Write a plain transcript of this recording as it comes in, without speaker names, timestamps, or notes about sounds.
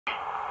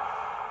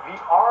we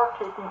are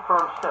taking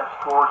firm steps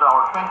towards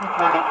our 2023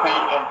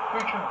 and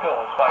future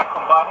goals by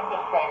combining the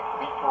strength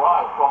we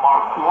derive from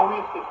our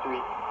glorious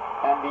history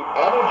and the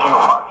energy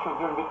of our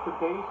children with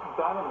today's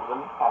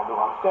dynamism,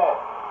 Erdogan said.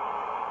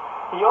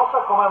 He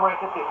also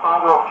commemorated the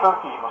founder of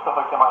Turkey,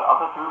 Mustafa Kemal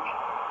Atatürk,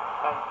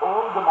 and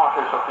all the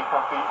martyrs of the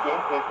country in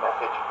his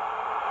message.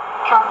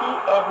 Turkey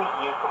every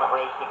year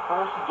commemorates the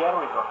first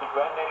gathering of the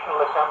Grand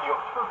National Assembly of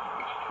Turkey,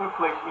 which took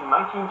place in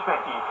 1920,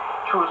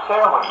 through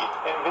ceremonies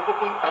and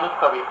visiting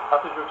Anıtkabir,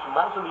 Atatürk's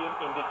mausoleum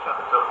in the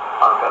capital,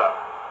 Ankara.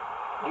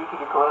 Due to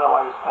the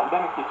coronavirus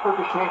pandemic, the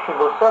Turkish nation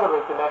will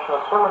celebrate the National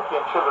Sovereignty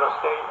and Children's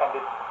Day and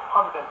the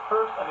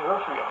 101st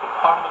anniversary of the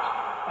Parliament's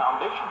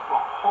foundation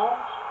from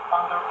homes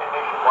under a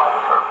nationwide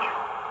curfew.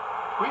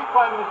 Greek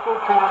Prime Minister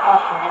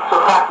Kyriakos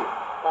Mitsotakis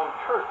on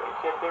Thursday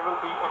said there will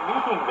be a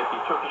meeting with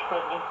the Turkish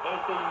president as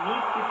they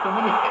need to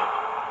communicate.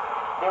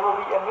 There will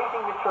be a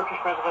meeting with Turkish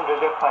President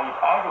Recep Tayyip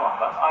Erdogan,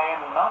 but I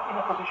am not in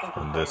a position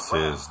to say. This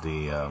is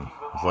the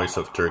voice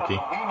of Turkey,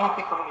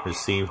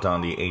 received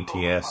on the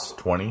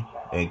ATS-20,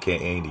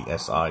 aka the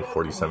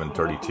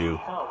SI4732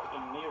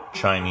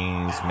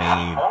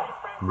 Chinese-made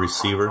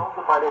receiver,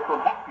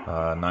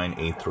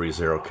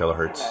 9830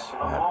 kHz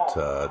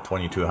at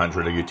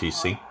 2200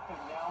 UTC.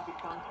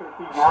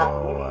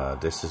 So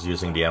this is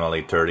using the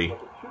MLA30.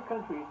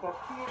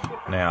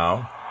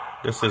 Now,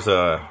 this is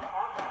a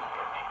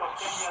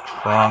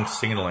strong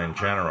signal in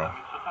general.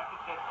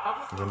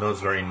 Even though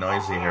it's very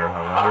noisy here,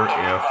 I wonder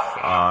if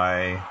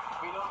I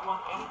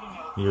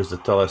use the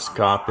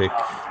telescopic,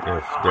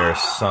 if there's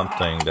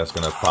something that's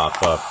going to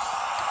pop up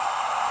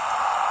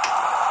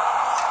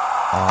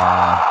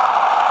on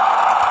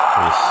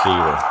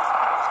receiver.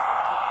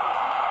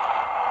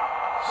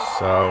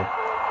 So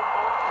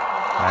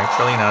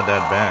actually not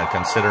that bad,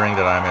 considering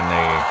that I'm in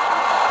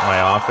my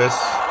office.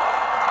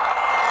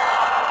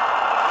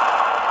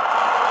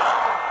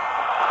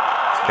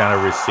 It's kind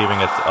of receiving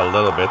it a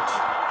little bit.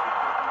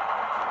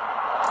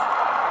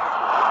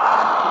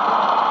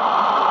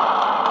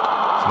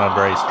 It's not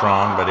very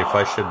strong, but if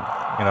I should,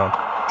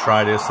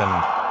 try this in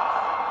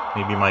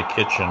maybe my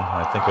kitchen,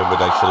 I think I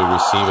would actually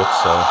receive it.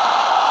 So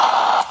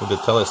with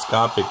the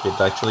telescopic,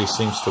 it actually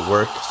seems to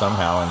work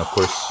somehow, and of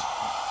course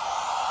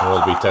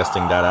we'll be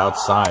testing that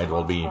outside.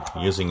 We'll be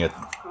using it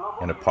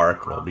in a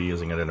park. We'll be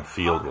using it in a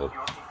field. It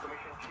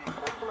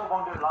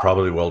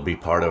probably will be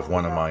part of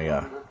one of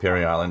my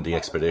Perry Island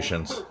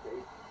expeditions.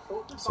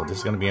 So this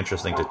is going to be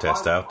interesting to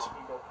test out.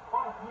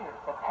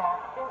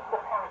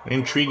 An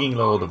intriguing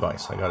little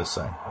device, I gotta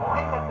say.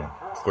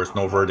 Of course,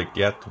 no verdict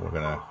yet. We're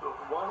going to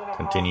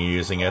continue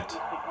using it.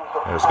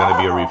 There's going to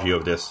be a review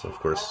of this, of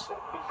course.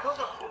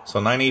 So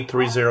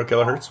 9830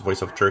 kHz,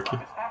 voice of Turkey.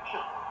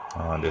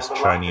 On this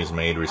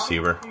Chinese-made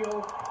receiver,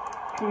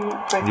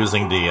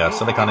 using the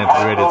silicon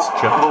integrated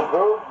chip. The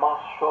world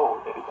must show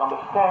that it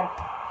understands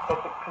that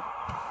the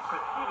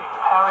preceding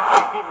parity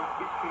given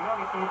with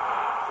humanity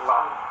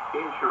lies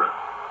insurance.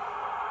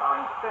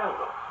 Science tells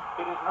us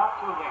it is not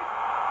too late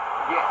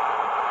yet,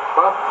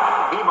 but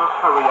we must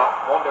hurry up,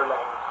 von der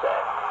Leyen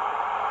said.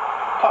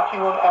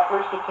 Touching on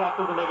efforts to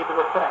tackle the negative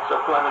effects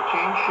of climate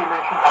change, she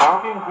mentioned the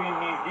European Green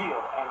New Deal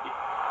and the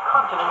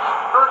continent's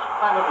first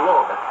climate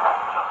law that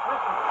passed just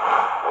recently,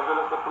 as well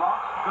as the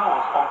bloc's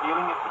goals on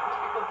dealing with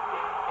significant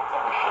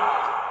emissions.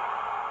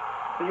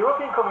 The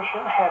European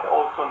Commission had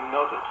also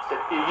noted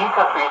that EU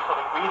countries had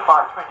agreed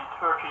by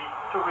 2030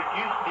 to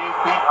reduce their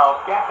greenhouse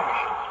gas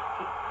emissions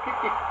to 55%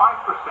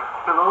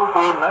 below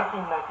their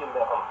 1990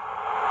 level.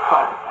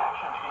 Climate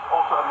action is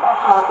also a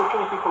massive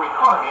opportunity for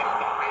economies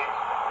that creates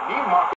new markets.